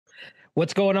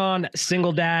What's going on,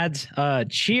 single dads?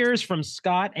 Cheers from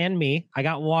Scott and me. I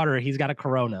got water. He's got a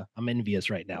Corona. I'm envious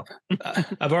right now.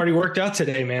 I've already worked out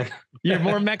today, man. You're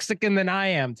more Mexican than I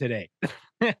am today.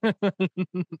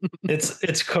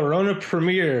 It's Corona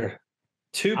Premier,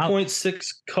 I'll,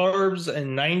 2.6 carbs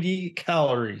and 90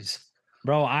 calories.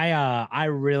 bro, I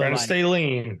really Trying to like. stay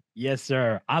lean. Yes,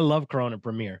 sir. I love Corona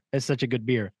Premier. It's such a good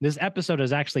beer. This episode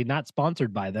is actually not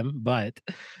sponsored by them, but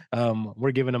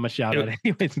we're giving them a shout out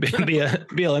anyways. Be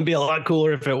a lot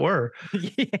cooler if it were.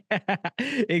 Yeah,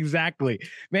 exactly.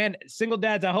 Man, single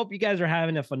dads, I hope you guys are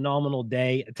having a phenomenal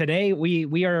day. Today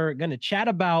we are going to chat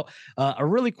about a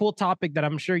really cool topic that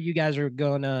I'm sure you guys are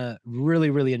going to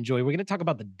really enjoy. We're going to talk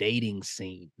about the dating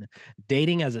scene.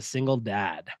 Dating as a single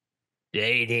dad.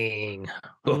 Dating.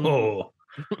 Oh.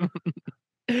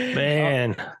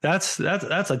 Man, that's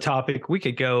a topic we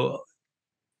could go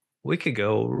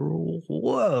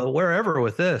wherever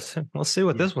with this. We'll see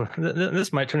what this one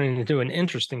this might turn into an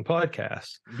interesting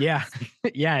podcast. Yeah.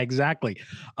 Yeah, exactly.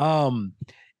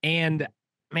 And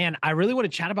man, I really want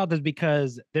to chat about this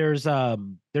because there's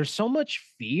so much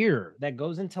fear that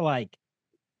goes into like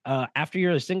after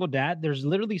you're a single dad, there's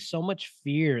literally so much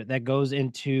fear that goes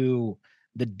into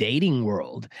the dating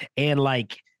world. And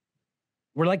like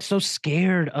we're like so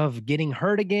scared of getting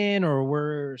hurt again, or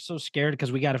we're so scared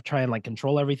because we got to try and like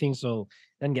control everything so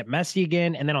then get messy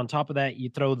again. And then on top of that, you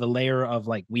throw the layer of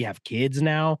like we have kids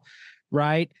now,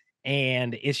 right?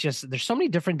 And it's just there's so many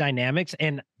different dynamics.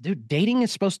 And dude, dating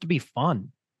is supposed to be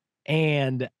fun.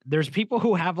 And there's people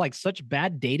who have like such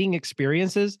bad dating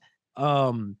experiences,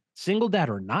 single dad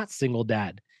or not single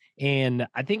dad. And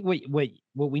I think what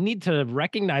we need to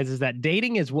recognize is that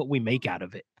dating is what we make out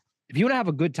of it. If you want to have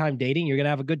a good time dating, you're gonna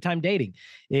have a good time dating.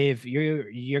 If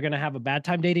you're gonna have a bad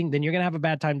time dating, then you're gonna have a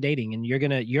bad time dating, and you're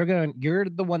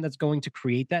the one that's going to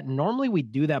create that. Normally, we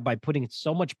do that by putting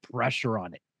so much pressure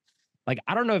on it. Like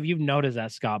I don't know if you've noticed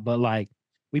that, Scott, but like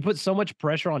we put so much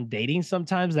pressure on dating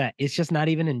sometimes that it's just not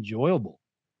even enjoyable.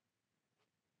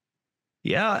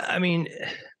 Yeah, I mean,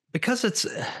 because it's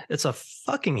a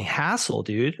fucking hassle,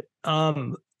 dude.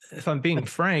 If I'm being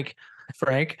frank,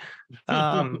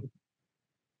 um,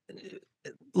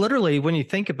 literally when you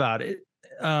think about it,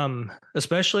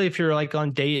 especially if you're like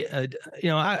on date,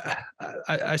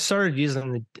 I started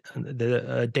using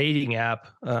the dating app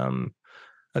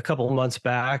a couple of months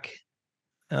back.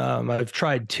 I've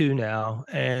tried two now,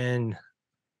 and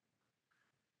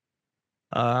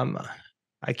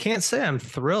I can't say I'm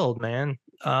thrilled, man.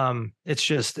 It's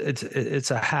just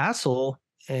it's a hassle,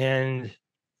 and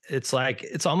it's like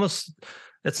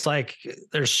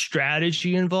there's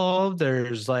strategy involved.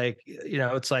 There's like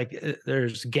it's like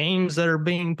there's games that are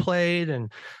being played,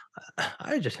 and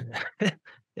I just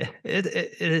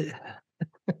it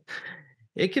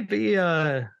it could be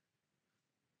I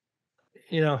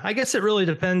guess it really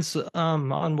depends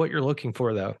on what you're looking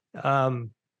for though.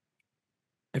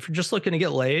 If you're just looking to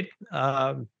get laid,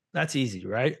 that's easy,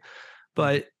 right?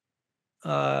 But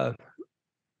I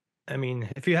mean,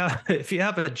 if you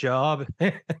have a job,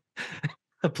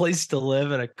 a place to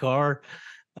live, and a car,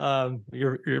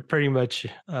 you're pretty much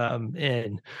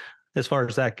in as far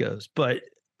as that goes. But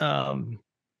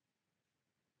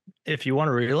if you want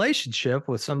a relationship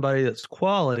with somebody that's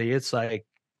quality, it's like,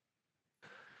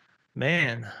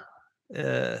 man,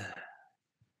 it's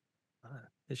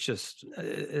just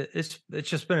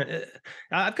been.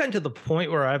 I've gotten to the point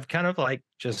where I've kind of like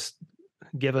just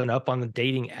given up on the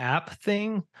dating app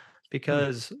thing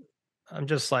because I'm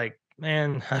just like,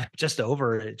 man, I'm just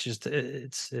over it.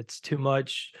 It's too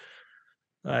much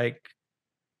like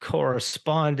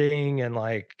corresponding and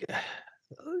like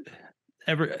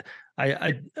every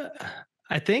I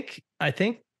think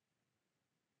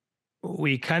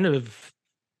we kind of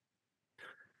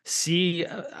see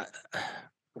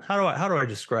how do I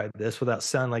describe this without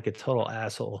sounding like a total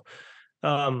asshole?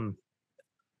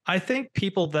 I think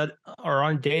people that are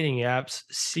on dating apps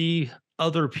see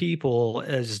other people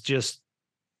as just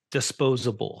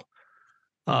disposable.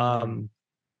 It's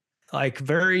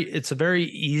very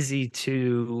easy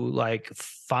to like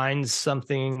find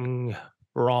something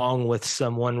wrong with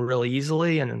someone really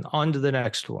easily and on to the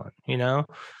next one,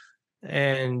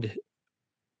 and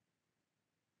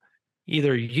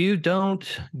either you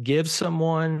don't give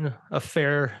someone a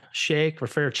fair shake or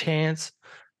fair chance,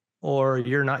 or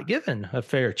you're not given a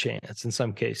fair chance in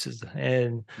some cases.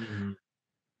 And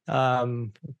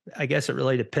I guess it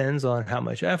really depends on how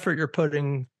much effort you're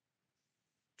putting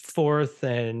forth.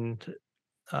 And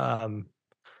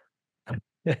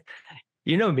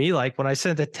me, like when I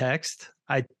send a text,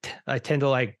 I tend to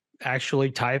like actually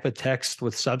type a text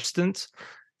with substance.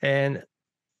 And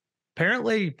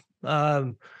apparently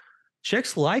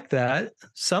chicks like that,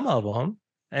 some of them,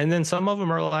 and then some of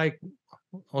them are like,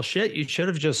 well, shit, you should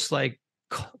have just like,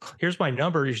 here's my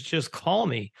number. You should just call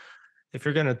me if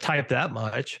you're going to type that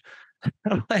much.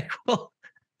 I'm like, well,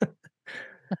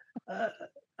 uh,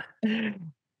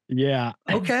 Yeah.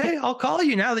 okay, I'll call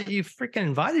you now that you freaking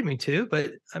invited me to.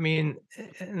 But I mean,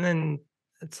 and then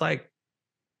it's like,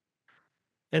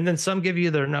 and then some give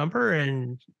you their number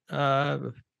and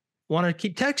want to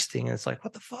keep texting. And it's like,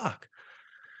 what the fuck?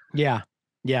 Yeah.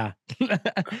 Yeah.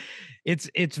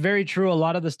 It's very true. A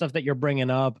lot of the stuff that you're bringing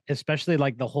up, especially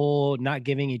like the whole not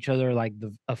giving each other like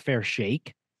a fair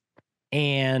shake.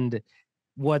 And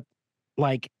what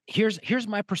like here's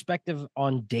my perspective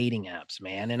on dating apps,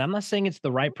 man. And I'm not saying it's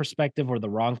the right perspective or the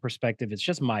wrong perspective. It's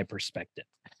just my perspective.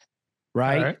 All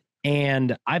Right. right.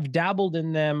 And I've dabbled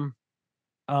in them.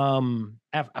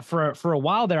 For a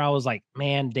while there, I was like,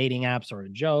 man, dating apps are a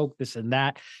joke, this and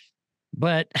that.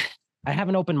 But I have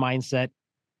an open mindset,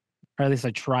 or at least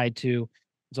I tried to.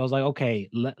 So I was like, okay,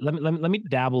 let me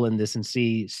dabble in this and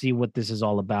see what this is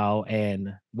all about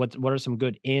and what are some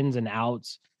good ins and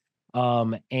outs.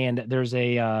 And there's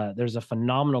a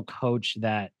phenomenal coach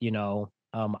that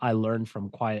I learned from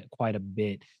quite a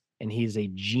bit, and he's a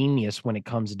genius when it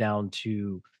comes down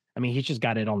to. I mean, he's just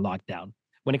got it on lockdown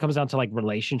when it comes down to like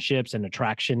relationships and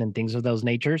attraction and things of those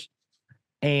natures.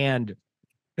 And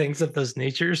Things of those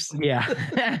natures. yeah,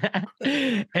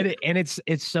 and it's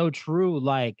so true.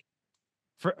 Like,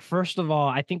 first of all,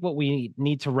 I think what we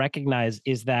need to recognize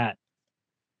is that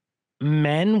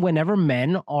whenever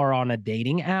men are on a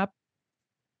dating app,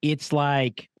 it's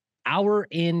like our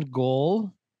end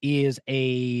goal is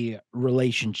a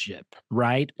relationship,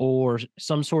 right? Or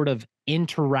some sort of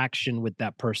interaction with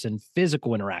that person,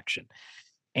 physical interaction.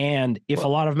 And if a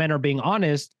Well, lot of men are being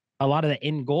honest, a lot of the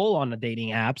end goal on the dating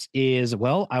apps is,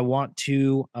 well, I want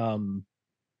to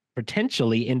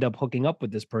potentially end up hooking up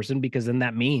with this person because then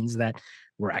that means that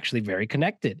we're actually very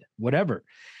connected, whatever.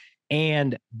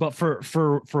 And but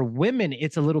for women,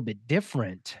 it's a little bit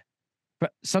different.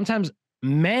 But sometimes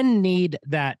men need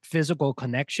that physical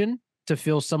connection to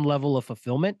feel some level of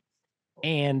fulfillment,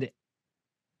 and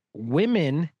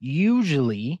women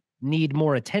usually need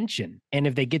more attention. And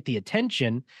if they get the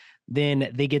attention,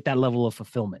 then they get that level of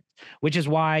fulfillment, which is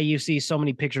why you see so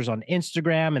many pictures on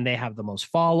Instagram and they have the most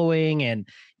following. And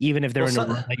even if they're in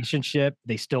a relationship,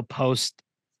 they still post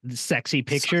sexy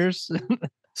pictures.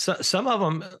 some of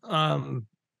them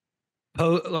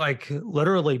like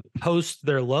literally post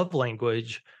their love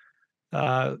language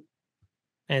and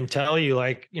tell you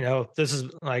like, this is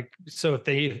like, so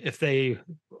if they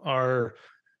are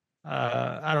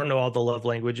I don't know all the love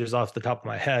languages off the top of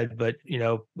my head, but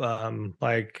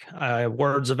like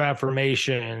words of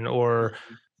affirmation or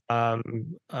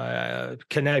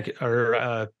connect or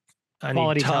I need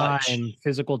Quality touch time,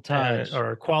 physical touch.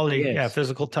 or quality, Yes.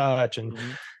 physical touch, and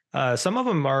some of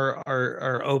them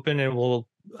are open and will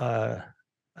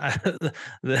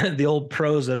the old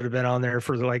pros that have been on there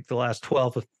for like the last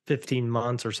 12 to 15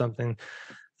 months or something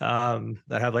that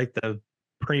have like the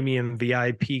premium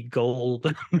VIP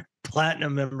gold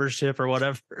platinum membership or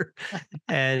whatever,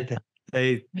 and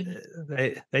they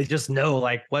just know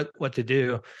like what to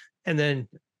do. And then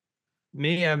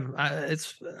me,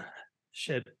 it's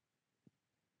shit,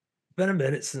 been a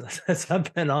minute since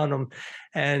I've been on them,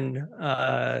 and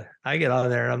I get on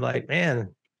there and I'm like,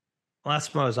 man,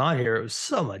 last time I was on here it was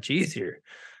so much easier.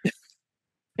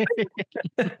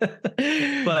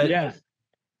 But yeah,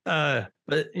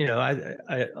 but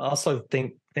I also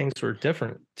think things were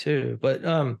different too. But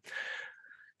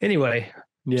anyway,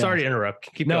 yeah. sorry to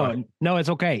interrupt. Keep going. No, it's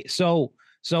okay. So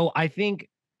I think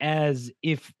as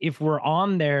if we're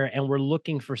on there and we're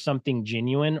looking for something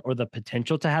genuine or the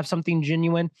potential to have something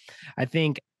genuine, I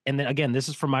think, and then again, this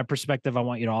is from my perspective, I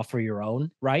want you to offer your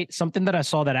own, right? Something that I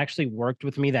saw that actually worked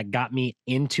with me that got me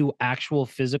into actual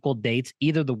physical dates,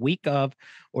 either the week of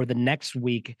or the next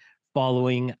week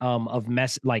following of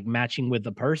matching with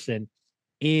the person,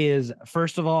 is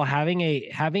first of all having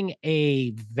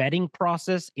a vetting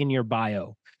process in your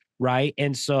bio, right?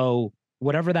 And so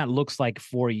whatever that looks like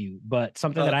for you, but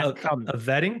something that a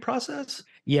vetting process.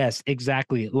 Yes,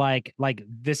 exactly. Like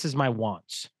this is my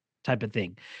wants type of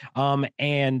thing.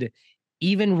 And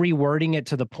even rewording it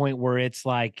to the point where it's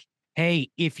like,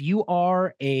 hey, if you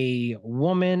are a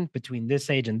woman between this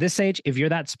age and this age, if you're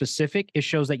that specific, it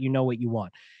shows that you know what you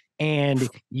want. And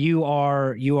you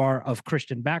are of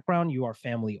Christian background, you are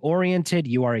family oriented,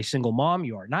 you are a single mom,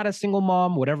 you are not a single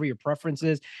mom, whatever your preference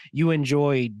is, you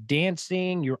enjoy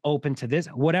dancing, you're open to this,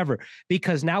 whatever.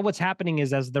 Because now what's happening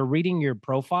is as they're reading your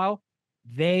profile,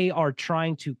 they are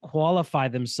trying to qualify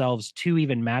themselves to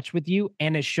even match with you.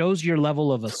 And it shows your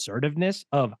level of assertiveness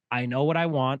of, I know what I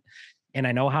want and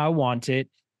I know how I want it.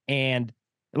 And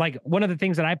like one of the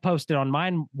things that I posted on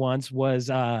mine once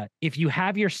was if you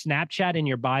have your Snapchat in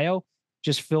your bio,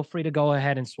 just feel free to go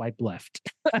ahead and swipe left.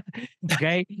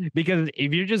 Okay. Because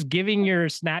if you're just giving your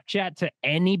Snapchat to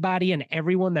anybody and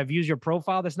everyone that views your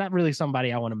profile, that's not really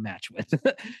somebody I want to match with.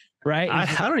 Right.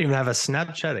 I don't even have a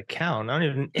Snapchat account. I don't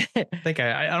even think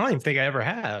I don't even think I ever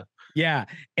have. Yeah.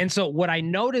 And so what I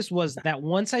noticed was that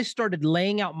once I started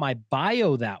laying out my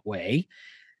bio that way,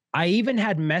 I even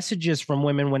had messages from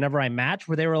women whenever I matched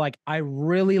where they were like, I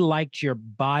really liked your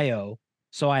bio,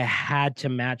 so I had to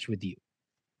match with you.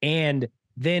 And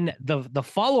then the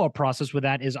follow-up process with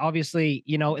that is obviously,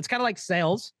 you know, it's kind of like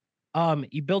sales.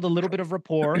 You build a little bit of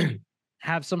rapport,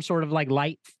 have some sort of like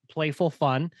light, playful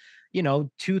fun, you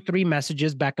know, 2-3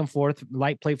 messages back and forth,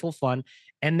 light, playful fun,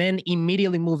 and then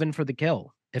immediately move in for the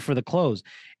kill, for the close.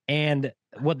 And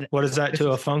what is that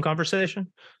to a phone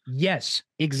conversation? Yes,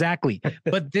 exactly.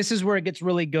 But this is where it gets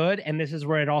really good. And this is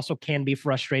where it also can be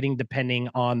frustrating depending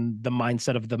on the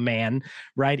mindset of the man,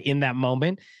 right? In that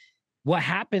moment. What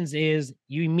happens is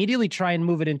you immediately try and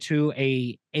move it into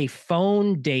a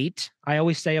phone date. I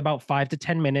always say about 5 to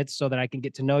 10 minutes so that I can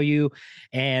get to know you.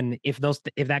 And if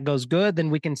that goes good,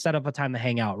 then we can set up a time to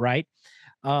hang out, right?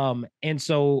 And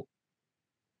so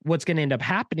what's going to end up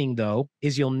happening though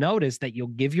is you'll notice that you'll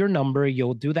give your number,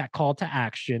 you'll do that call to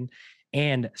action,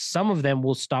 and some of them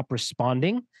will stop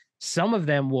responding. Some of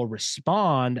them will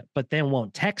respond, but then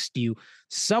won't text you.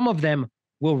 Some of them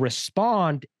will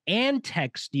respond and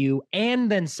text you and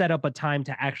then set up a time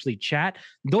to actually chat.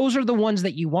 Those are the ones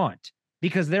that you want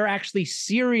because they're actually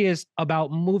serious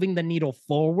about moving the needle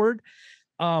forward.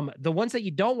 The ones that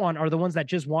you don't want are the ones that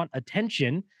just want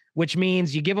attention, which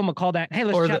means you give them a call that, hey,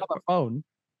 let's chat on the phone.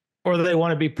 Or they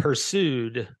want to be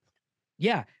pursued.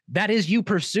 Yeah, that is you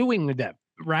pursuing them,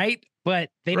 right? But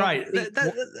they don't. Right.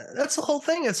 That's the whole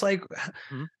thing. It's like,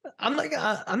 I'm not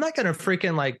going to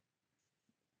freaking like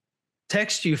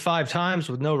text you 5 times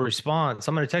with no response.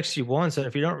 I'm going to text you once, and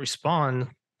if you don't respond,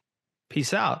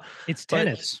 peace out. It's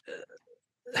tennis.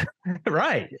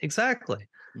 Right. Exactly.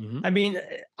 I mean,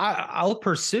 I'll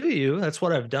pursue you. That's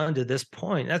what I've done to this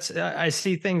point. I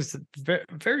see things very,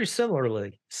 very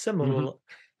similarly.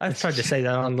 I've tried to say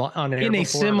that on air in a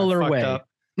similar way.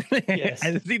 Yes.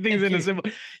 I see things in a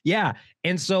similar. Yeah.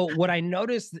 And so what I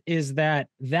noticed is that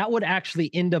would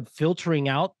actually end up filtering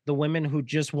out the women who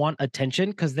just want attention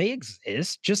because they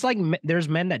exist. Just like there's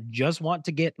men that just want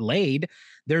to get laid.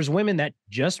 There's women that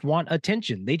just want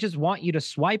attention. They just want you to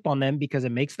swipe on them because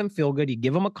it makes them feel good. You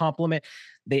give them a compliment,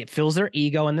 it fills their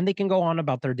ego, and then they can go on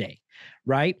about their day.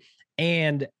 Right.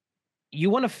 And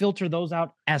you want to filter those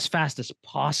out as fast as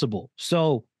possible.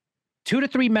 So 2 to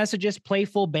 3 messages,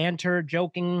 playful banter,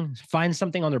 joking, find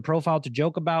something on their profile to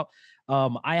joke about.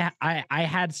 I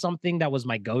had something that was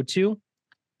my go-to,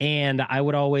 and I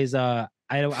would always I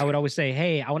would always say,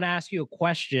 hey, I want to ask you a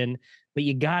question, but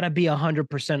you gotta be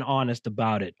 100% honest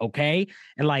about it, okay?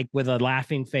 And like with a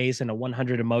laughing face and a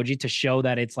 100 emoji to show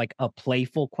that it's like a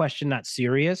playful question, not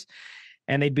serious.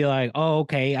 And they'd be like, oh,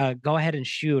 okay, go ahead and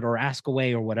shoot or ask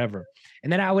away or whatever.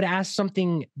 And then I would ask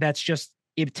something that's just,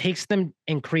 it takes them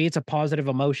and creates a positive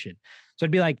emotion. So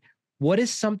it'd be like, what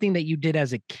is something that you did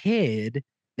as a kid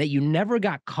that you never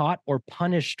got caught or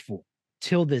punished for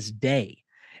till this day?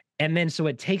 And then so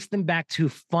it takes them back to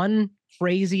fun,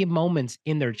 crazy moments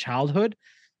in their childhood.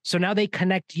 So now they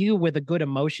connect you with a good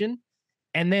emotion.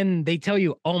 And then they tell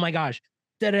you, oh my gosh,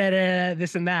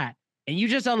 this and that. And you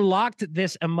just unlocked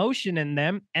this emotion in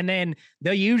them. And then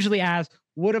they'll usually ask,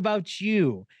 what about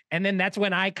you? And then that's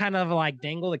when I kind of like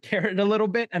dangle the carrot a little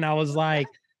bit. And I was like,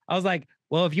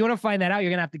 well, if you want to find that out, you're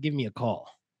going to have to give me a call.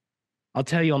 I'll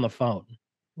tell you on the phone.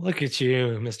 Look at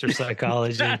you, Mr.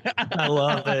 Psychology. I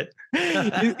love it.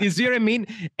 You see what I mean?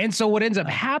 And so what ends up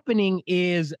happening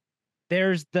is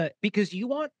because you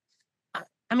want,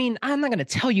 I mean, I'm not going to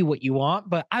tell you what you want,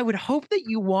 but I would hope that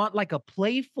you want like a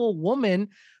playful woman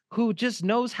who just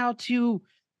knows how to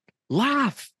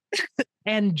laugh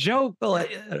and joke. Well,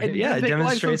 it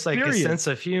demonstrates like a sense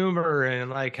of humor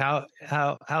and like how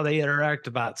they interact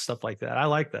about stuff like that. I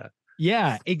like that.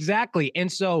 Yeah, exactly. And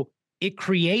so it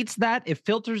creates that. It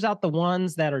filters out the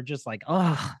ones that are just like,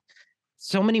 oh,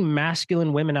 so many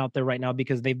masculine women out there right now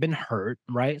because they've been hurt,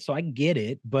 right? So I get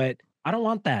it, but I don't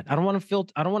want that. I don't want to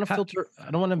filter. I don't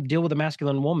want to deal with a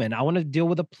masculine woman. I want to deal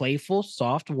with a playful,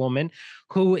 soft woman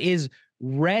who is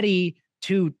ready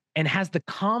to and has the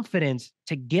confidence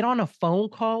to get on a phone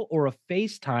call or a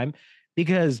FaceTime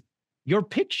because your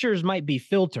pictures might be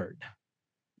filtered,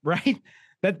 right?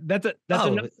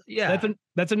 Yeah.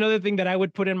 That's another thing that I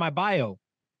would put in my bio.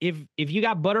 If you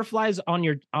got butterflies on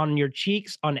your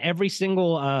cheeks on every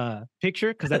single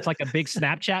picture, because that's like a big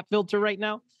Snapchat filter right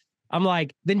now, I'm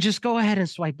like, then just go ahead and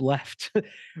swipe left,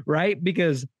 right?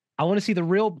 Because I want to see the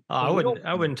real. I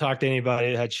wouldn't talk to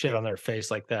anybody that had shit on their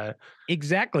face like that.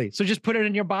 Exactly. So just put it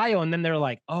in your bio, and then they're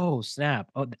like, "Oh snap!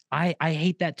 Oh, I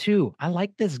hate that too. I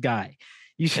like this guy."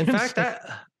 You In fact,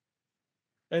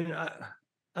 and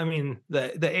I mean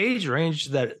the age range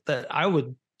that I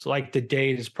would like to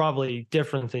date is probably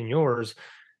different than yours,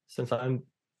 since I'm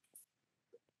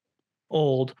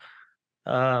old.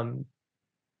 Um,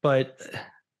 but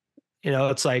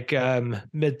it's like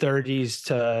mid 30s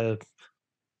to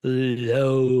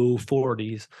low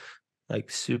 40s,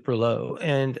 like super low,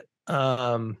 and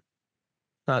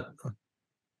not.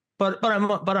 But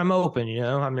I'm open,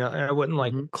 I mean, I wouldn't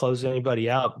like close anybody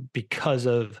out because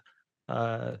of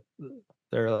uh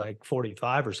they're like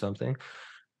 45 or something.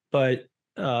 But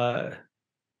how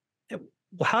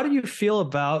do you feel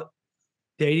about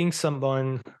dating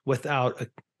someone without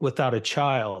a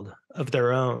child of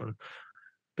their own?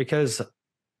 Because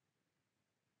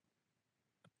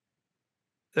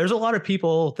there's a lot of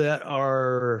people that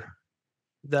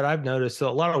I've noticed, a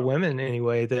lot of women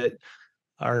anyway, that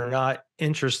are not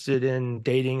interested in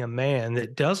dating a man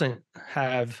that doesn't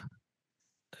have,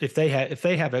 if they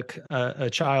have a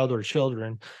child or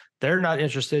children, they're not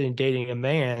interested in dating a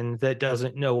man that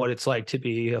doesn't know what it's like to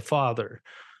be a father.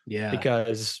 Yeah.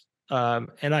 Because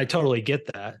and I totally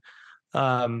get that.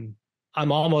 I'm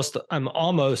almost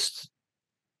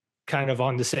kind of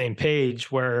on the same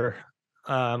page where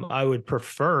I would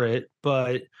prefer it,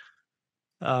 but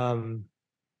then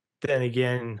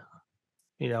again,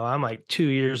 I'm like 2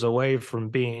 years away from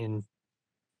being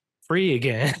free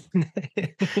again.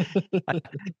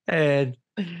 And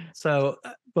so,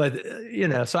 but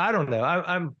so I don't know.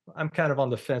 I'm kind of on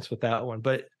the fence with that one,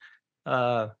 but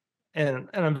and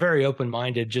I'm very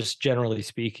open-minded, just generally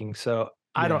speaking. So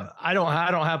I don't Yeah. I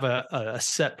don't have a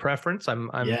set preference. I'm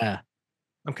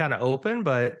kind of open,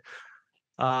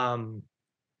 um,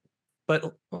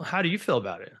 but how do you feel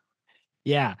about it?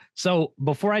 Yeah. So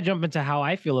before I jump into how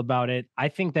I feel about it, I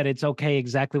think that it's okay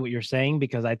exactly what you're saying,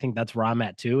 because I think that's where I'm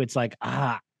at too. It's like,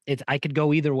 I could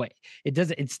go either way.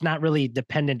 It's not really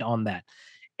dependent on that.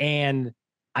 And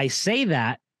I say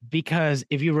that because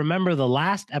if you remember, the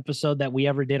last episode that we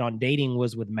ever did on dating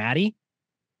was with Maddie.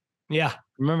 Yeah.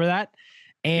 Remember that?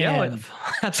 Yeah,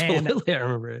 absolutely. I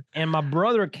remember it. And my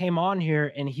brother came on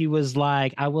here and he was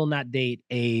like, I will not date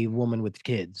a woman with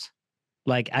kids.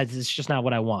 Like, it's just not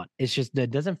what I want. It's just that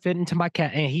doesn't fit into my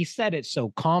cat. And he said it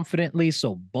so confidently,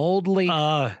 so boldly.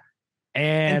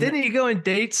 And didn't he go and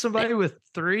date somebody with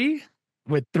three?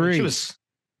 With three. I mean, she was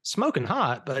smoking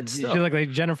hot, but still. She looked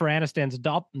like Jennifer Aniston's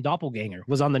doppelganger,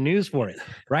 was on the news for it,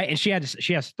 right? And she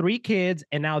has 3 kids,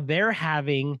 and now they're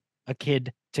having a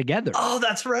kid together. Oh,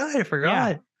 that's right. I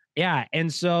forgot. Yeah.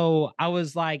 And so I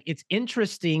was like, it's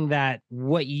interesting that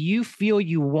what you feel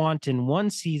you want in one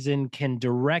season can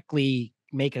directly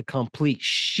make a complete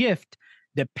shift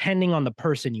depending on the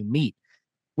person you meet,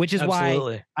 which is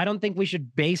why I don't think we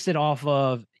should base it off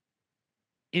of,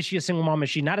 is she a single mom? Is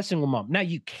she not a single mom? Now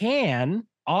you can,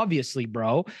 obviously,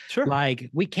 bro. Sure. Like,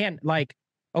 we can't, like,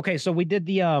 okay, so we did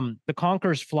the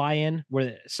Conquerors fly in,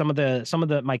 where some of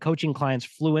the my coaching clients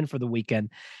flew in for the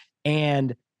weekend.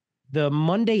 And the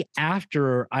Monday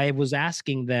after, I was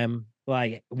asking them,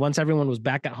 like, once everyone was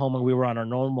back at home and we were on our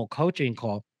normal coaching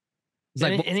call, it's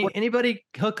like, anybody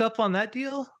hook up on that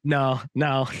deal? No.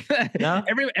 No?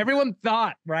 Everyone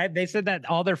thought, right? They said that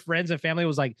all their friends and family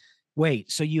was like, wait,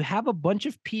 so you have a bunch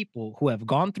of people who have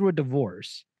gone through a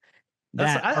divorce.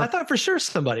 I thought for sure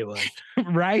somebody would.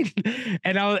 Right.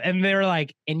 And they're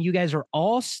like, and you guys are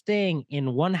all staying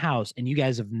in one house and you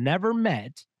guys have never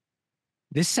met.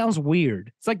 This sounds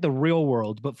weird. It's like the real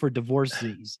world, but for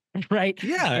divorcees, right?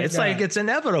 Yeah, it's like it's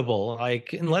inevitable.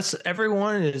 Like, unless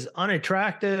everyone is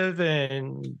unattractive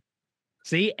and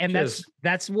see, and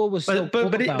that's what was so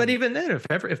cool about but even then,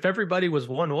 if everybody was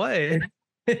one way,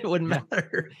 it wouldn't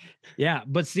matter. Yeah,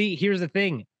 but see, here's the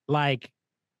thing. Like,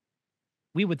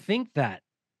 we would think that,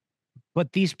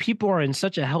 but these people are in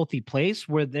such a healthy place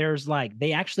where there's like,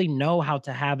 they actually know how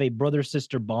to have a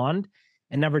brother-sister bond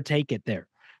and never take it there.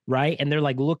 Right. And they're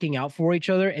like looking out for each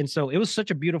other. And so it was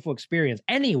such a beautiful experience.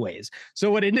 Anyways,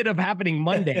 so what ended up happening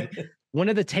Monday, one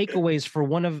of the takeaways for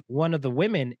one of the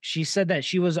women, she said that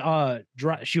she was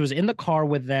in the car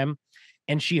with them,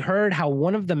 and she heard how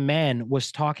one of the men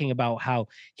was talking about how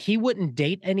he wouldn't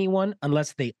date anyone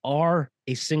unless they are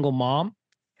a single mom,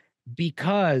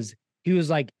 because He was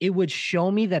like, it would show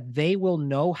me that they will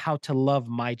know how to love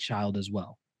my child as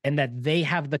well, and that they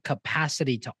have the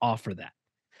capacity to offer that.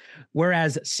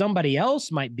 Whereas somebody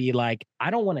else might be like, I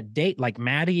don't want to date, like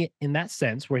Maddie in that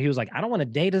sense, where he was like, I don't want to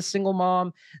date a single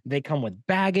mom. They come with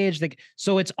baggage.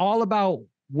 So it's all about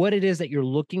what it is that you're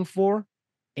looking for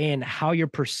and how you're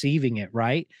perceiving it,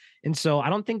 right? And so I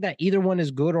don't think that either one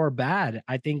is good or bad.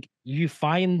 I think you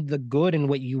find the good in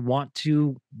what you want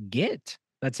to get.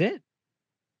 That's it.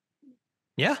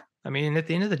 Yeah. I mean, at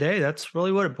the end of the day, that's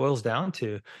really what it boils down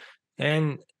to.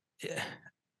 And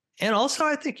and also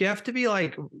I think you have to be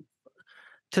like,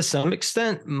 to some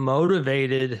extent,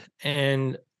 motivated.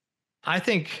 And I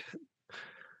think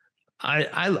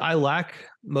I lack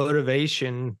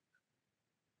motivation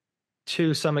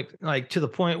to like to the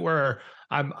point where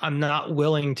I'm not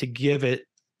willing to give it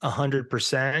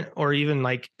 100% or even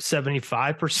like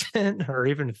 75% or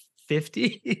even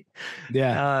 50.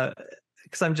 Yeah.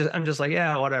 Because I'm just like,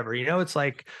 yeah, whatever. It's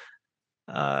like,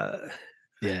 uh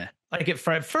Yeah. like at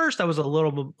first I was a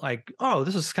little like, oh,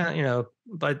 this is kind of,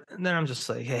 but then I'm just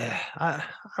like, yeah, I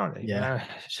don't even Yeah. know.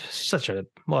 It's just such a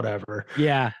whatever.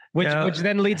 Yeah. Which Yeah, which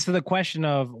then leads to the question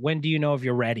of, when do you know if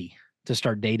you're ready to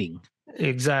start dating?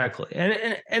 exactly. And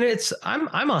it's I'm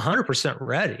 100%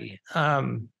 ready.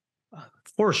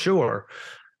 For sure.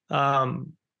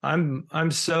 Um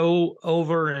I'm so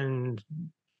over and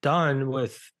done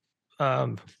with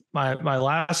um my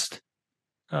last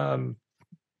um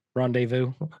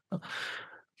Rendezvous.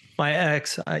 my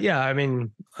ex. Yeah, I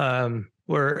mean,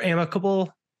 we're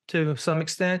amicable to some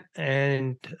extent,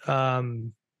 and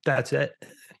that's it.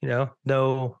 No,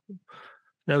 no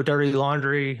dirty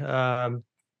laundry,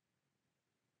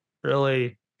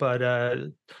 really.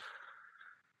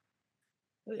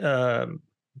 Um,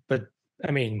 but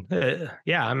I mean,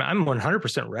 yeah, I'm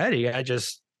 100% ready. I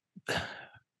just,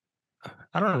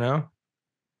 I don't know.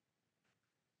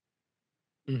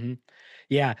 Mm-hmm.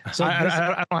 Yeah. So I, this,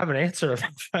 I, I don't have an answer.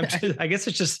 I guess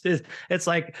it's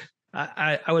like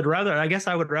I would rather. I guess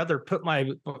I would rather put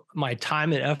my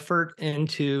time and effort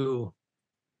into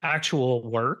actual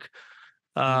work,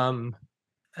 um,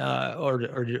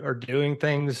 or doing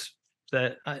things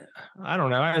that I don't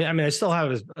know. I mean, I still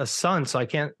have a son, so I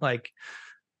can't like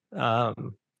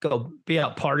go be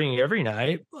out partying every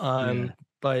night. yeah.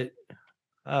 But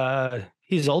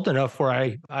he's old enough where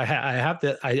I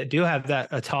do have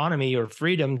that autonomy or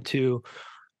freedom to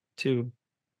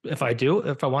if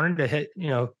I wanted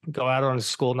to go out on a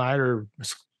school night or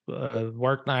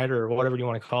work night or whatever you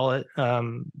want to call it,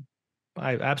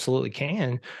 I absolutely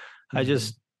can. I Mm-hmm.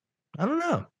 just I don't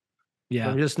know. Yeah.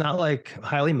 I'm just not like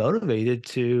highly motivated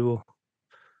to.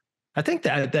 I think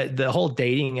that the whole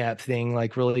dating app thing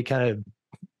like really kind of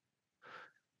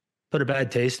put a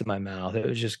bad taste in my mouth. It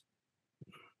was just,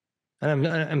 and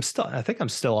I think I'm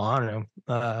still on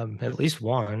them, at least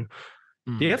one.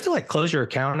 Do you Mm. have to like close your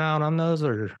account out on those,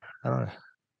 or I don't know?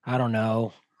 I don't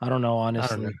know. I don't know, I don't know.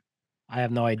 honestly. I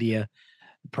have no idea.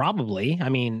 Probably. I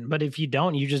mean, but if you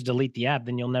don't, you just delete the app,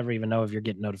 then you'll never even know if you're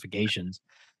getting notifications.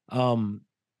 Um,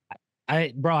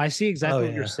 bro, I see Oh exactly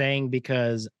what you're yeah. saying,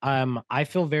 because I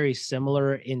feel very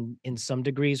similar in some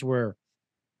degrees, where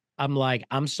I'm like,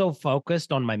 I'm so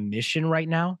focused on my mission right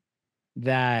now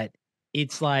that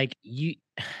it's like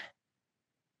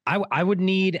I would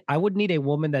need a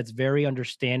woman that's very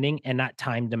understanding and not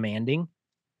time demanding,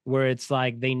 where it's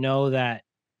like they know that,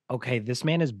 okay, this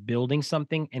man is building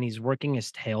something and he's working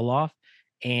his tail off,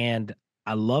 and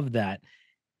I love that,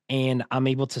 and I'm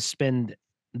able to spend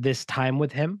this time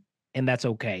with him, and that's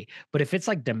okay. But if it's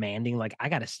like demanding, like, I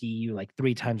got to see you like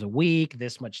 3 times a week,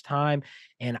 this much time,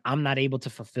 and I'm not able to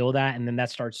fulfill that, and then that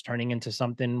starts turning into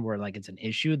something where like it's an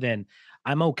issue, then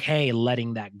I'm okay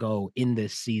letting that go in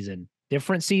this season.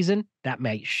 Different season, that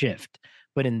might shift.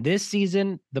 But in this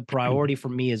season, the priority for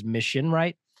me is mission,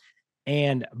 right?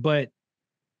 But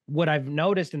what I've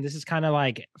noticed, and this is kind of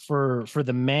like for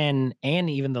the men and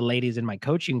even the ladies in my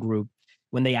coaching group,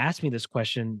 when they ask me this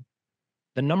question,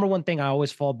 the number one thing I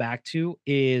always fall back to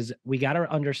is, we got to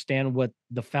understand what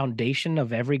the foundation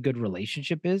of every good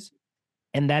relationship is,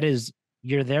 and that is,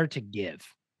 you're there to give.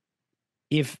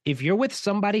 If you're with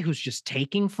somebody who's just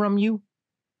taking from you,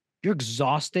 you're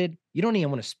exhausted. You don't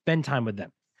even want to spend time with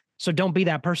them. So don't be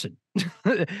that person.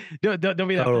 Don't be that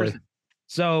Totally. person.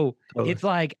 So Totally. it's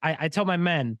like, I tell my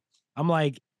men, I'm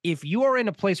like, if you are in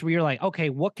a place where you're like, okay,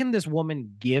 what can this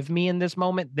woman give me in this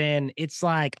moment? Then it's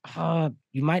like,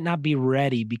 you might not be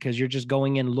ready, because you're just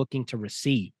going in looking to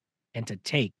receive and to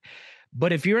take.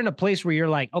 But if you're in a place where you're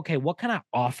like, okay, what can I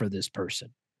offer this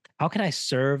person? How can I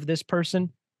serve this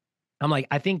person? I'm like,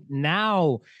 I think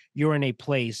now you're in a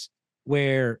place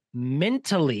where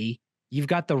mentally you've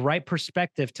got the right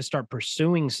perspective to start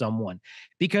pursuing someone.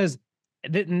 Because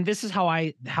and this is how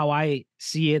I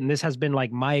see it, and this has been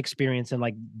like my experience in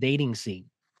like dating scene,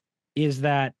 is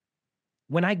that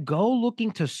when I go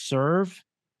looking to serve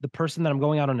the person that I'm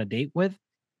going out on a date with,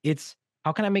 it's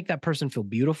how can I make that person feel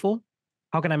beautiful?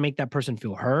 How can I make that person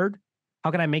feel heard? How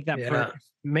can I make that Yeah.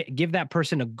 give that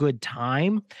person a good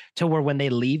time to where when they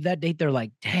leave that date, they're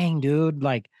like, dang, dude,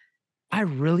 like I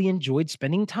really enjoyed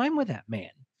spending time with that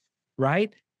man.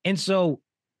 Right. And so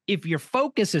if your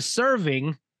focus is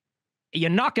serving, you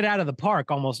knock it out of the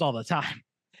park almost all the time.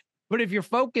 But if your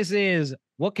focus is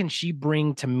what can she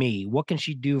bring to me? What can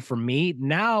she do for me?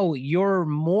 Now you're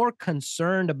more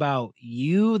concerned about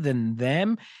you than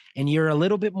them. And you're a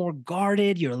little bit more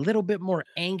guarded. You're a little bit more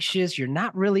anxious. You're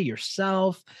not really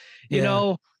yourself, you Yeah.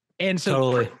 know? And so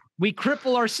Totally. we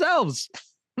cripple ourselves.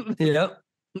 Yep.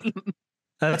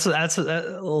 That's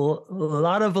a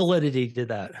lot of validity to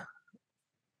that.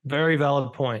 Very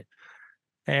valid point.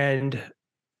 And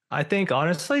I think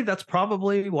honestly, that's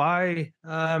probably why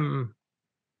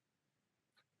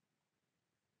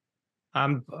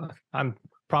I'm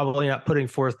probably not putting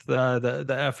forth the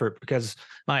effort, because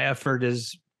my effort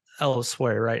is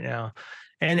elsewhere right now.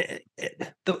 And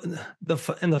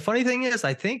the funny thing is,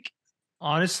 I think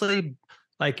honestly,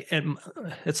 like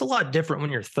it's a lot different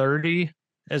when you're 30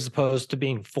 as opposed to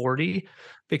being 40,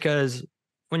 because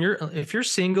if you're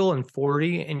single and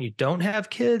 40 and you don't have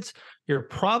kids, you're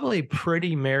probably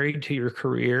pretty married to your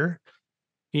career,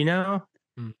 you know?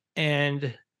 Mm.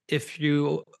 And if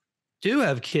you do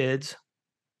have kids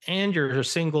and you're a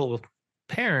single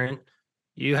parent,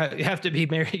 you have to be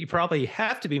married. You probably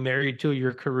have to be married to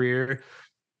your career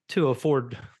to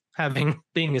afford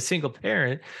being a single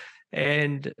parent,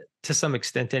 and to some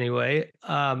extent anyway,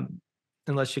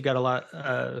 unless you got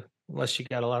unless you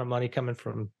got a lot of money coming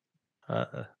from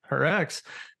her ex.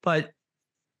 But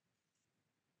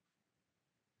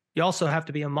you also have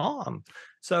to be a mom.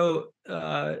 So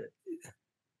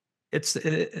there's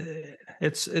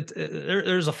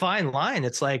a fine line.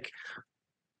 It's like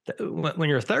when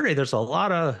you're 30, there's a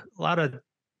lot of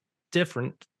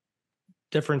differences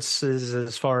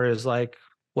as far as like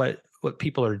what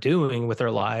people are doing with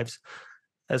their lives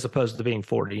as opposed to being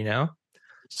 40, you know?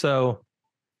 So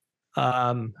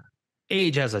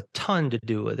age has a ton to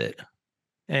do with it.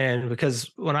 And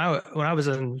because when I was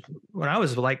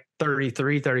like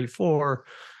 33, 34,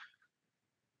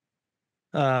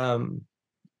 I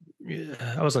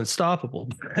was unstoppable.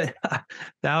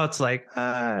 Now it's like,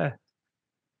 when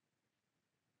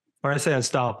I say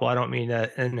unstoppable, I don't mean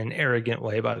that in an arrogant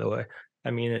way, by the way.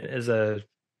 I mean it as I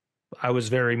was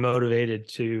very motivated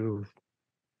to,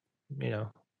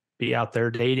 be out there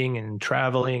dating and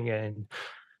traveling and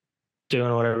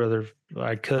doing whatever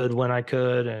I could when I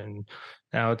could. And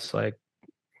now it's like,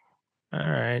 all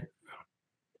right.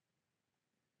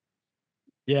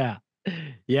 Yeah.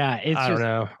 Yeah. It's I don't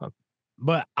just, know.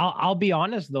 but I'll be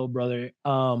honest though, brother.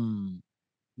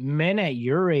 Men at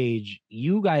your age,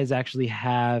 you guys actually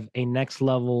have a next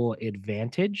level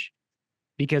advantage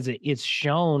because it's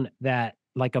shown that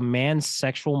like a man's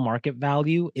sexual market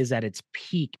value is at its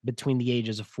peak between the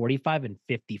ages of 45 and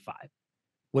 55,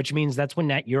 which means that's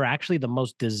when you're actually the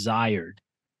most desired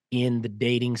in the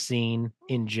dating scene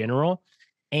in general.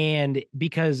 And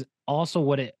because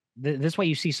also this way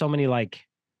you see so many like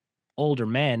older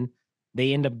men,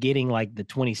 they end up getting like the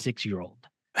 26-year-old.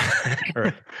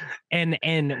 Right.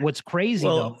 And what's crazy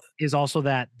though is also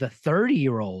that the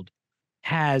 30-year-old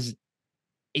has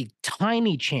a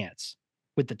tiny chance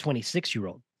with the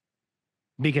 26-year-old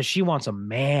because she wants a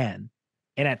man.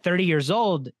 And at 30 years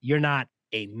old, you're not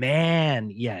a man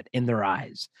yet in their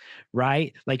eyes,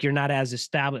 right? Like you're not as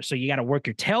established. So you got to work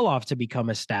your tail off to become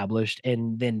established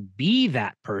and then be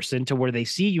that person to where they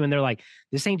see you and they're like,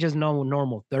 this ain't just no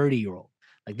normal 30-year-old.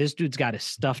 Like this dude's got his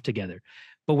stuff together.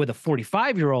 But with a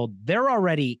 45-year-old, they're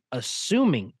already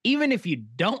assuming, even if you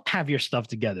don't have your stuff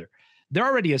together, they're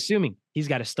already assuming he's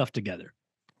got his stuff together.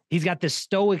 He's got this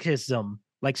stoicism,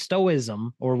 like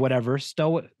stoicism or whatever,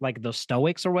 like the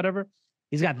Stoics or whatever.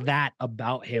 He's got that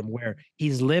about him where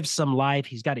he's lived some life.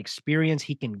 He's got experience.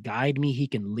 He can guide me. He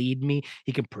can lead me.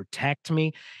 He can protect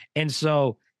me. And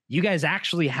so you guys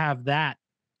actually have that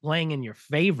playing in your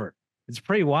favor. It's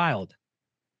pretty wild.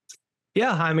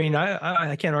 Yeah. I mean,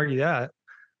 I can't argue that.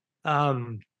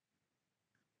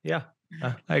 Yeah,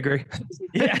 I agree.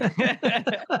 Yeah.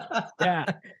 Yeah.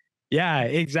 Yeah,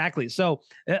 exactly. So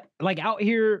like out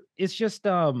here, it's just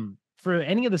for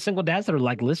any of the single dads that are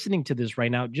like listening to this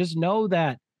right now, just know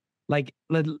that like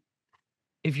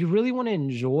if you really want to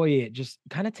enjoy it, just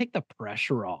kind of take the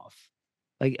pressure off.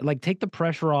 Like take the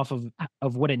pressure off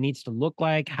of what it needs to look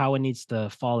like, how it needs to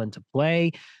fall into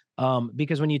play.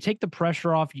 Because when you take the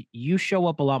pressure off, you show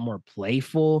up a lot more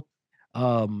playful.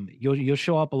 You'll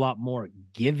show up a lot more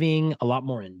giving, a lot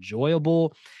more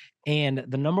enjoyable. And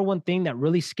the number one thing that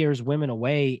really scares women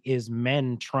away is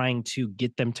men trying to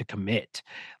get them to commit.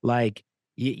 Like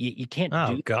you can't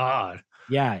Oh do, God.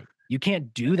 yeah, you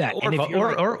can't do that. Or And if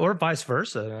you're like, or vice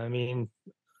versa. I mean,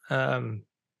 um,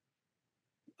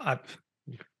 I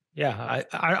yeah,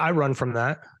 I run from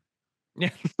that. yeah,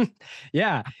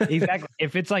 yeah, exactly.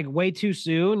 If it's like way too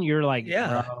soon, you're like, bro,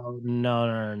 Yeah,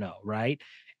 no, right?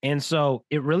 And so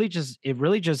it really just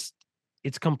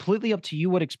it's completely up to you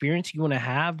what experience you want to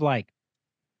have. Like,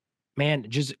 man,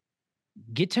 just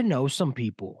get to know some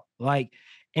people. Like,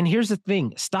 and here's the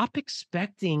thing: stop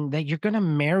expecting that you're gonna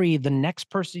marry the next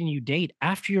person you date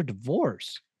after your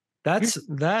divorce. You're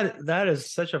that is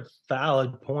such a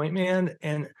valid point, man.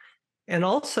 And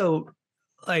also,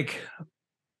 like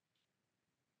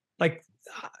like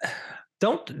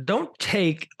don't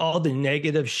take all the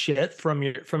negative shit from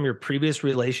your previous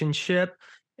relationship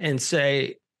and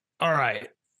say, all right,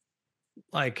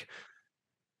 like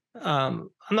I'm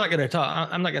not going to talk.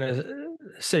 I'm not going to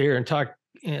sit here and talk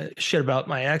shit about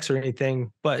my ex or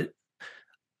anything. But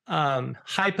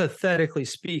hypothetically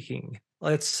speaking,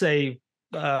 let's say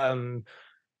um,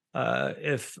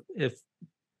 if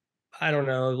I don't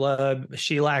know,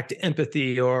 she lacked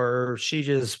empathy or she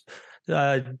just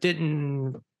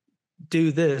didn't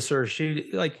do this or she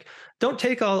like don't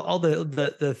take all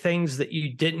the things that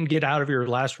you didn't get out of your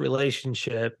last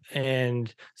relationship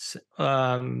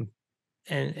um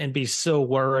and be so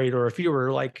worried, or if you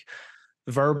were like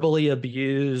verbally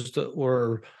abused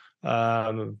or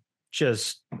um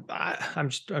just I'm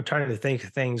trying to think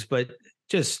of things, but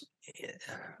just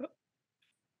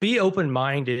be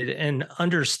open-minded and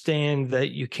understand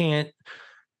that you can't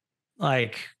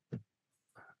like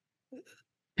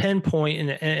pinpoint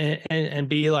and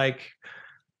be like,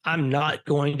 I'm not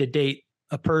going to date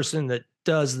a person that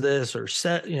does this or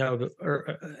set,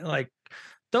 or like,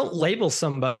 don't label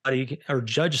somebody or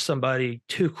judge somebody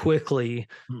too quickly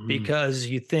Mhm. because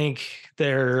you think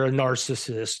they're a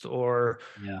narcissist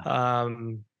Yeah.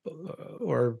 um,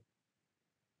 or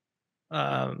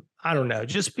I don't know.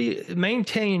 Just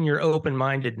maintain your open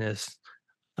mindedness.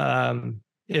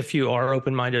 If you are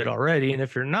open minded already, and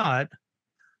if you're not,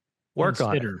 work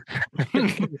on Consider.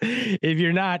 If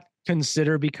you're not,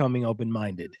 consider becoming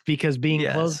open-minded because being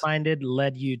Yes, closed-minded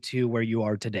led you to where you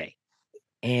are today.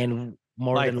 And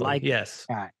more than likely. like Yes.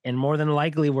 and more than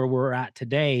likely where we're at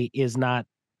today is not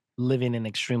living an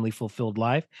extremely fulfilled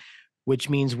life, which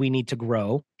means we need to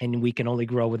grow and we can only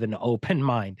grow with an open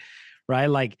mind, right?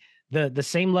 Like the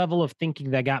same level of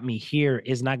thinking that got me here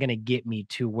is not going to get me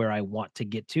to where I want to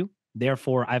get to.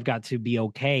 Therefore, I've got to be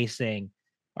okay saying,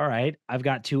 all right, I've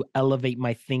got to elevate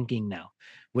my thinking now,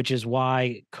 which is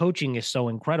why coaching is so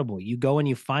incredible. You go and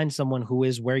you find someone who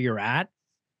is where you're at,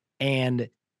 and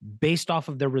based off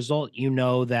of the result, you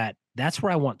know that that's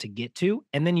where I want to get to.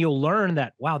 And then you'll learn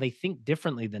that, wow, they think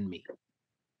differently than me.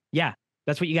 Yeah,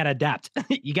 that's what you got to adapt.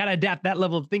 You got to adapt that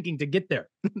level of thinking to get there.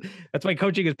 That's why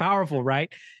coaching is powerful,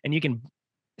 right? And you can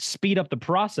speed up the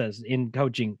process in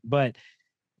coaching. But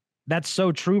that's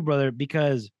so true, brother,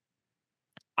 because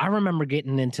I remember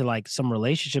getting into like some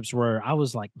relationships where I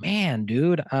was like, man,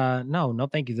 dude, no,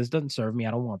 thank you. This doesn't serve me.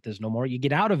 I don't want this no more. You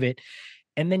get out of it.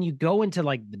 And then you go into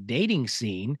like the dating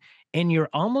scene and you're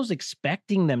almost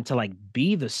expecting them to like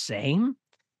be the same.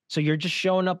 So you're just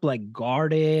showing up like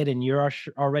guarded and you're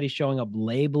already showing up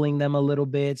labeling them a little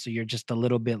bit. So you're just a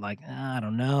little bit like, I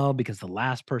don't know, because the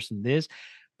last person this,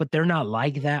 but they're not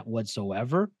like that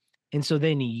whatsoever. And so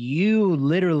then you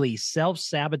literally self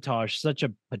sabotage such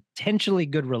a potentially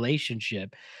good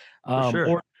relationship, For um, sure.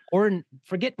 or or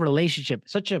forget relationship,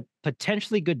 such a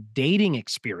potentially good dating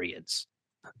experience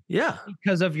Yeah.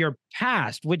 because of your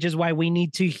past, which is why we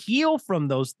need to heal from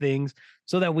those things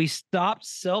so that we stop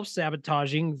self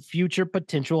sabotaging future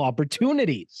potential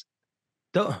opportunities.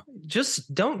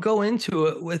 Don't go into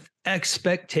it with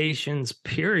expectations,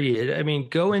 period. I mean,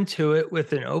 go into it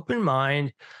with an open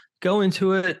mind. Go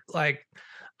into it like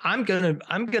I'm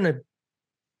gonna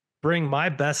bring my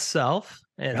best self,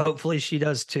 and hopefully she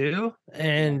does too. Yeah.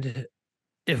 And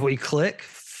if we click,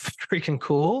 freaking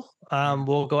cool. Yeah.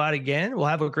 We'll go out again. We'll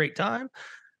have a great time.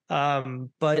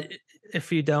 But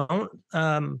if you don't,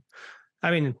 I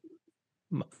mean,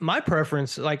 my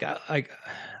preference,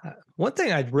 one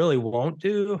thing I really won't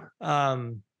do,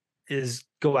 is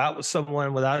go out with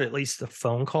someone without at least a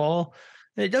phone call.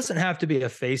 It doesn't have to be a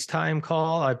FaceTime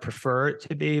call. I prefer it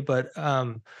to be, but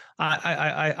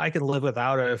I can live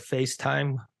without a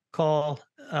FaceTime call.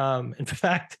 In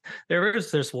fact,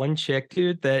 there's one chick,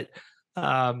 dude, that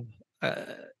um uh,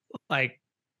 like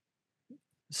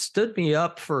stood me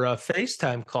up for a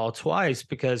FaceTime call twice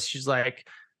because she's like,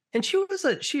 and she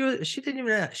didn't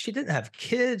even she didn't have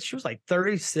kids. She was like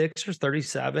 36 or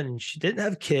 37 and she didn't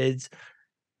have kids,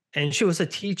 and she was a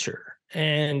teacher.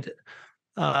 And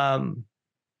um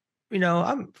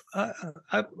I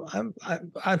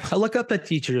look up at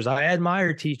teachers. I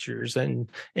admire teachers, and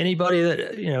anybody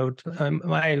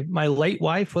that my late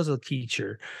wife was a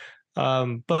teacher.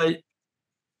 But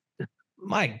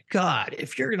my God,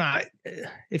 if you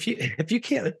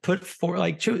can't put for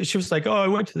like she was like, oh, I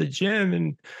went to the gym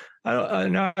and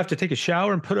now I have to take a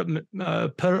shower and put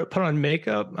on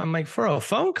makeup. I'm like, for a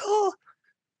phone call,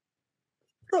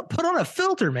 put on a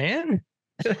filter, man,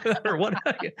 or what?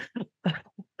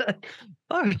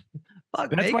 fuck,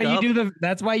 That's why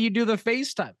you do the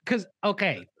FaceTime. Because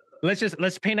okay,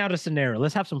 let's paint out a scenario.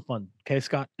 Let's have some fun. Okay,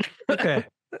 Scott. Okay.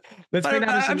 Let's paint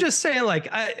out I'm just saying, like,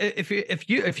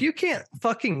 if you can't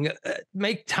fucking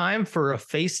make time for a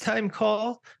FaceTime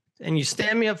call and you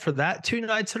stand me up for that 2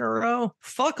 nights in a row,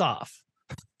 fuck off.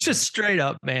 Just straight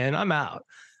up, man. I'm out.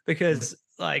 Because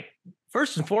like,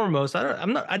 first and foremost,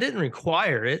 I didn't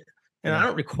require it, and I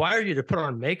don't require you to put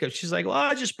on makeup. She's like, well,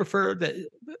 I just prefer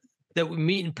that we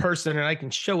meet in person and I can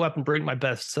show up and bring my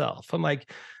best self. I'm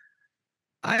like,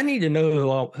 I need to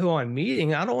know who I'm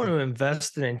meeting. I don't want to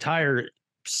invest an entire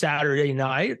Saturday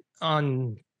night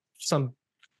on some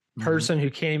person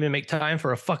who can't even make time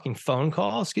for a fucking phone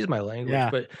call. Excuse my language,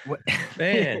 but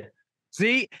man,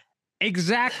 see,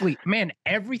 exactly, man.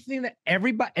 Everything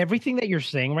that you're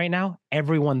saying right now,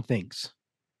 everyone thinks,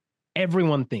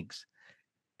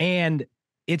 and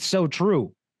it's so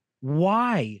true.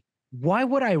 Why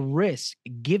would I risk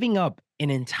giving up an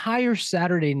entire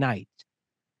Saturday night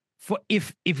for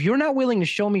if you're not willing to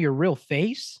show me your real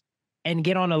face and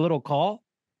get on a little call?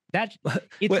 That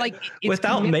it's like it's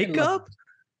without makeup.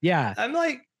 Yeah, I'm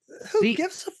like, who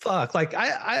gives a fuck? Like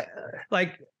I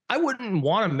wouldn't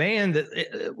want a man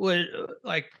that would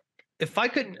like if I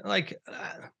couldn't like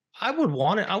I would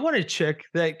want it. I want a chick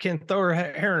that can throw her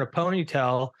hair in a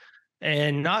ponytail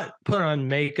and not put on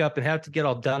makeup and have to get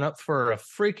all done up for a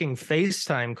freaking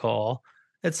FaceTime call.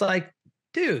 It's like,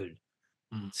 dude,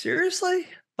 seriously?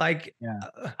 Like,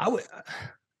 I would.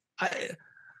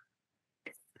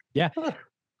 Yeah.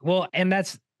 Well, and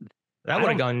that would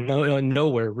have gone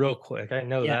nowhere real quick. I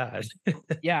know that.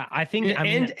 Yeah, I think.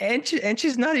 And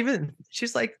she's not even.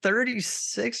 She's like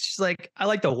 36. She's like, I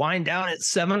like to wind down at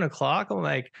 7 o'clock. I'm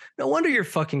like, no wonder you're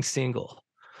fucking single.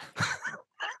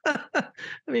 I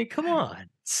mean, come on,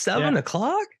 7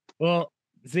 o'clock. Well,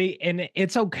 see, and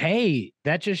it's okay.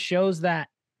 That just shows that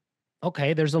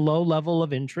okay, there's a low level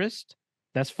of interest.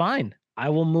 That's fine. I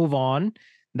will move on.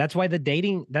 That's why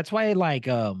dating apps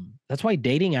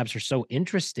are so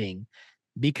interesting,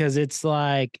 because it's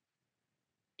like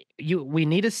we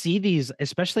need to see these,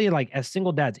 especially like as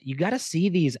single dads, you got to see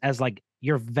these as like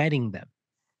you're vetting them,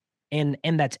 and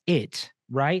that's it,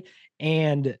 right?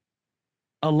 And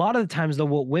a lot of the times though,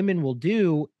 what women will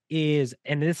do is,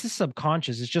 and this is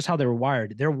subconscious, it's just how they're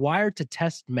wired. They're wired to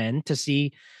test men to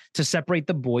separate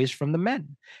the boys from the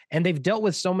men. And they've dealt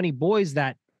with so many boys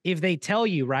that if they tell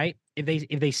you, right,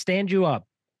 if they stand you up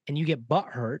and you get butt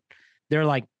hurt, they're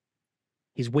like,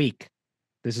 he's weak.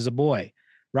 This is a boy,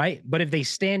 right? But if they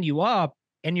stand you up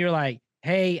and you're like,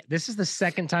 hey, this is the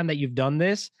second time that you've done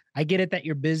this. I get it that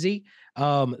you're busy.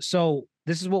 So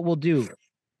this is what we'll do.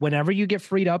 Whenever you get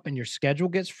freed up and your schedule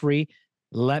gets free,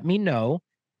 let me know,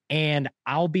 and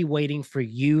I'll be waiting for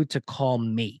you to call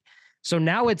me. So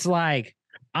now it's like,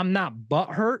 I'm not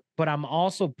butthurt, but I'm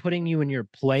also putting you in your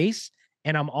place.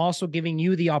 And I'm also giving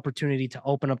you the opportunity to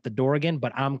open up the door again,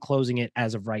 but I'm closing it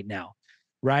as of right now.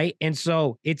 Right. And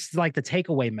so it's like the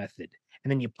takeaway method. And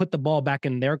then you put the ball back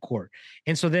in their court.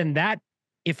 And so then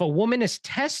if a woman is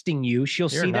testing you, she'll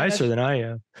see that. You're nicer than I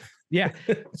am. Yeah.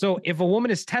 So if a woman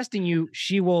is testing you,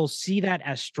 she will see that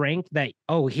as strength, that,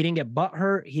 oh, he didn't get butt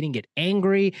hurt. He didn't get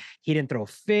angry. He didn't throw a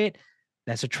fit.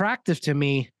 That's attractive to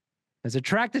me.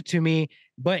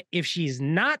 But if she's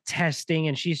not testing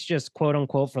and she's just, quote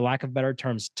unquote, for lack of better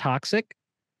terms, toxic,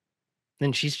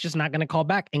 then she's just not going to call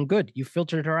back. And good, you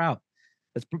filtered her out.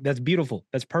 That's beautiful.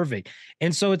 That's perfect.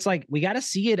 And so it's like, we got to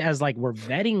see it as like we're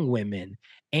vetting women.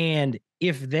 And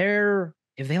if they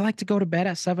like to go to bed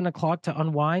at 7 o'clock to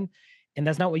unwind and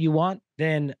that's not what you want,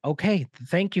 then okay,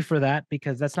 thank you for that,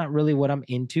 because that's not really what I'm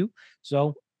into.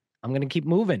 So I'm going to keep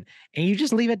moving. And you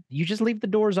just leave the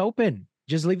doors open.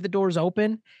 Just leave the doors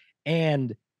open,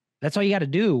 and that's all you got to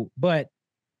do. But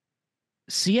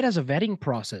see it as a vetting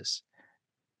process.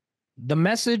 The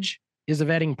message is a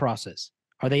vetting process.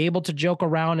 Are they able to joke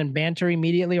around and banter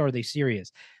immediately, or are they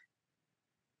serious?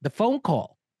 The phone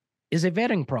call is a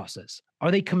vetting process.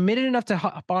 Are they committed enough to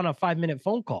hop on a 5-minute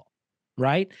phone call?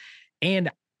 Right. And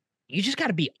you just got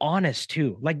to be honest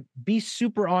too. Like, be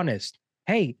super honest.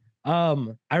 Hey, I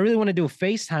really want to do a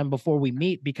FaceTime before we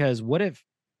meet, because what if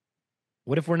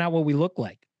we're not what we look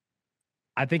like?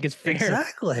 I think it's fair.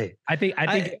 Exactly. I think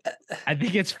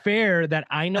it's fair that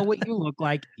I know what you look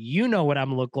like. You know what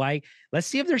I'm look like. Let's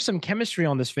see if there's some chemistry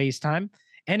on this FaceTime.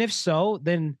 And if so,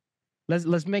 then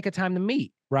let's make a time to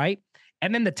meet, right?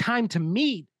 And then the time to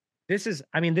meet, this is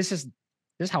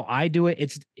how I do it.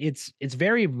 It's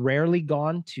very rarely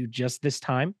gone to just this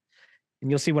time. And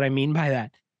you'll see what I mean by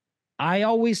that. I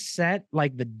always set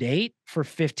like the date for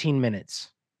 15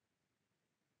 minutes.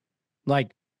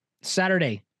 Like,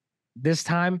 Saturday, this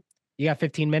time, you got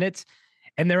 15 minutes.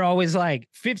 And they're always like,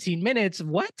 15 minutes?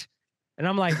 What? And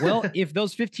I'm like, well, if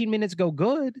those 15 minutes go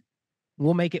good,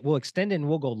 we'll extend it and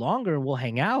we'll go longer and we'll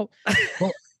hang out.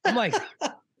 Well, I'm like,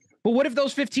 but what if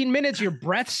those 15 minutes, your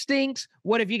breath stinks?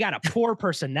 What if you got a poor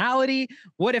personality?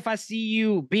 What if I see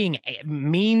you being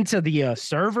mean to the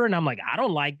server? And I'm like, I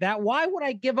don't like that. Why would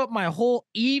I give up my whole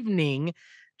evening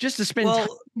just to spend time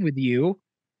with you?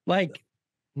 Like,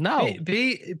 no.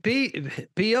 Be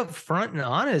upfront and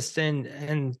honest,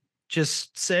 and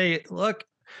just say, look,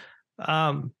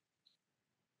 I'm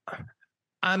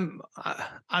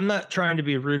not trying to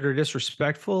be rude or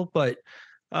disrespectful, but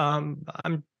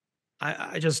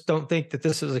I just don't think that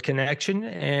this is a connection,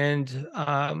 and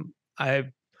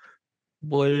I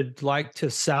would like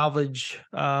to salvage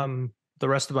the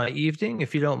rest of my evening,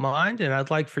 if you don't mind, and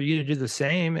I'd like for you to do the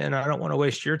same, and I don't want to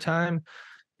waste your time,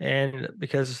 and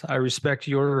because I respect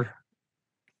your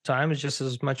time just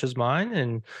as much as mine,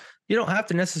 and you don't have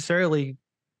to necessarily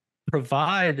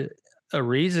provide a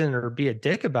reason or be a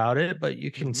dick about it, but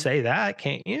you can say that,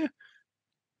 can't you?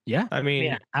 Yeah. I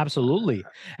mean, absolutely.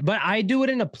 But I do it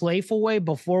in a playful way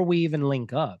before we even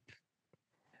link up.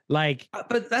 Like,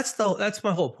 but that's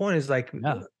my whole point, is like,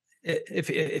 yeah.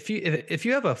 if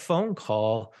you have a phone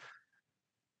call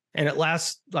and it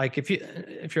lasts, like, if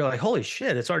you're like, holy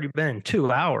shit, it's already been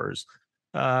 2 hours,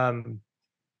 then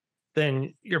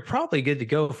you're probably good to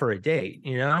go for a date,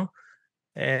 you know?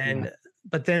 And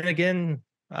but then again,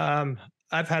 I've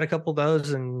had a couple of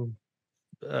those, and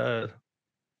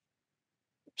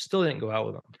still didn't go out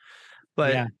with them.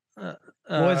 But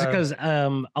well, it's because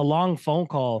a long phone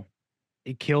call,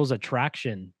 it kills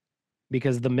attraction,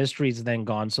 because the mystery's then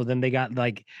gone. So then they got,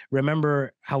 like,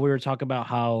 remember how we were talking about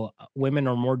how women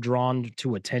are more drawn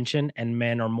to attention and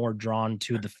men are more drawn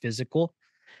to the physical,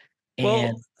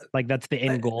 and like, that's the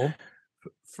end goal.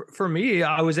 For me,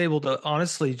 I was able to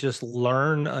honestly just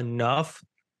learn enough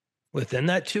within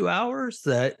that 2 hours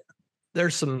that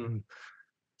there's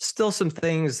still some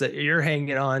things that you're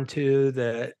hanging on to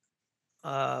that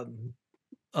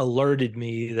alerted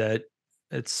me that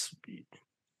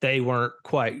they weren't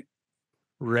quite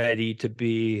ready to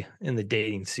be in the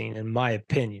dating scene, in my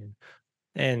opinion.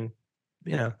 And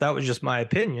that was just my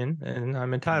opinion, and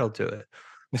I'm entitled to it.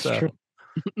 That's true.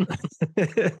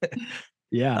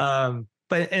 Yeah.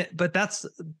 But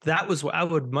that was what I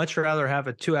would much rather have,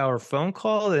 a 2-hour phone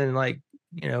call than, like,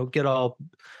 get all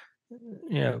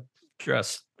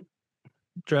dress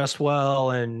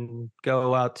well and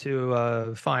go out to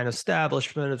a fine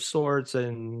establishment of sorts,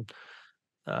 and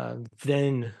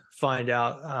then find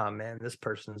out, oh man, this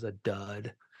person's a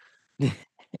dud.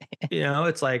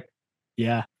 It's like,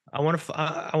 yeah, I want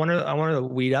to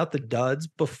weed out the duds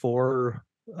before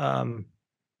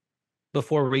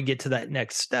we get to that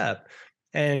next step.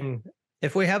 And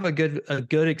if we have a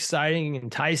good, exciting,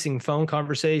 enticing phone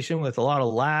conversation with a lot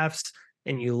of laughs,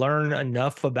 and you learn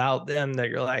enough about them that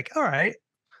you're like, all right,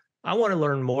 I want to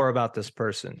learn more about this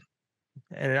person.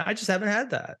 And I just haven't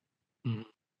had that.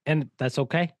 And that's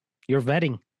okay. You're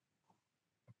vetting.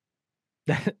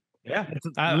 Yeah,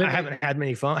 I haven't had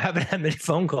many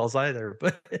phone calls either,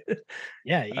 but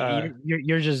yeah,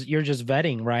 you're just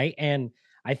vetting, right? And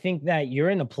I think that you're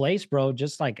in a place, bro,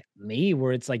 just like me,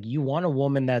 where it's like, you want a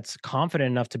woman that's confident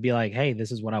enough to be like, hey,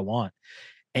 this is what I want.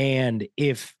 And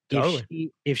if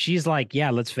she's like,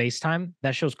 yeah, let's FaceTime,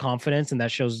 that shows confidence, and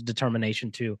that shows determination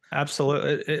too.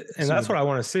 Absolutely. And that's what I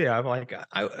want to see. I'm like,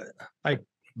 I'll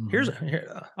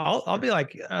be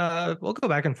like, we'll go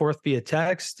back and forth via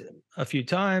text a few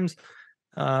times.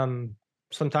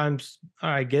 Sometimes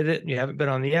I get it, you haven't been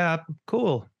on the app,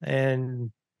 cool.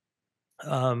 And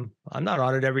I'm not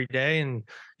on it every day, and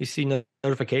you see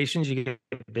notifications, you get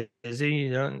busy,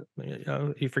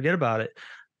 you forget about it.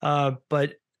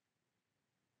 But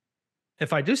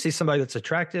if I do see somebody that's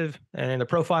attractive and the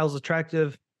profile is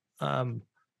attractive,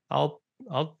 I'll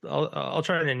I'll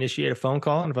try to initiate a phone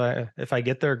call, and if I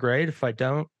get there, great. If I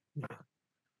don't,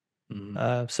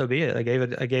 so be it. I gave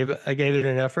it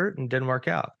an effort and didn't work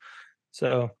out.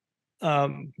 So,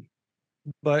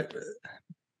 but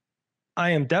I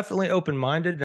am definitely open minded.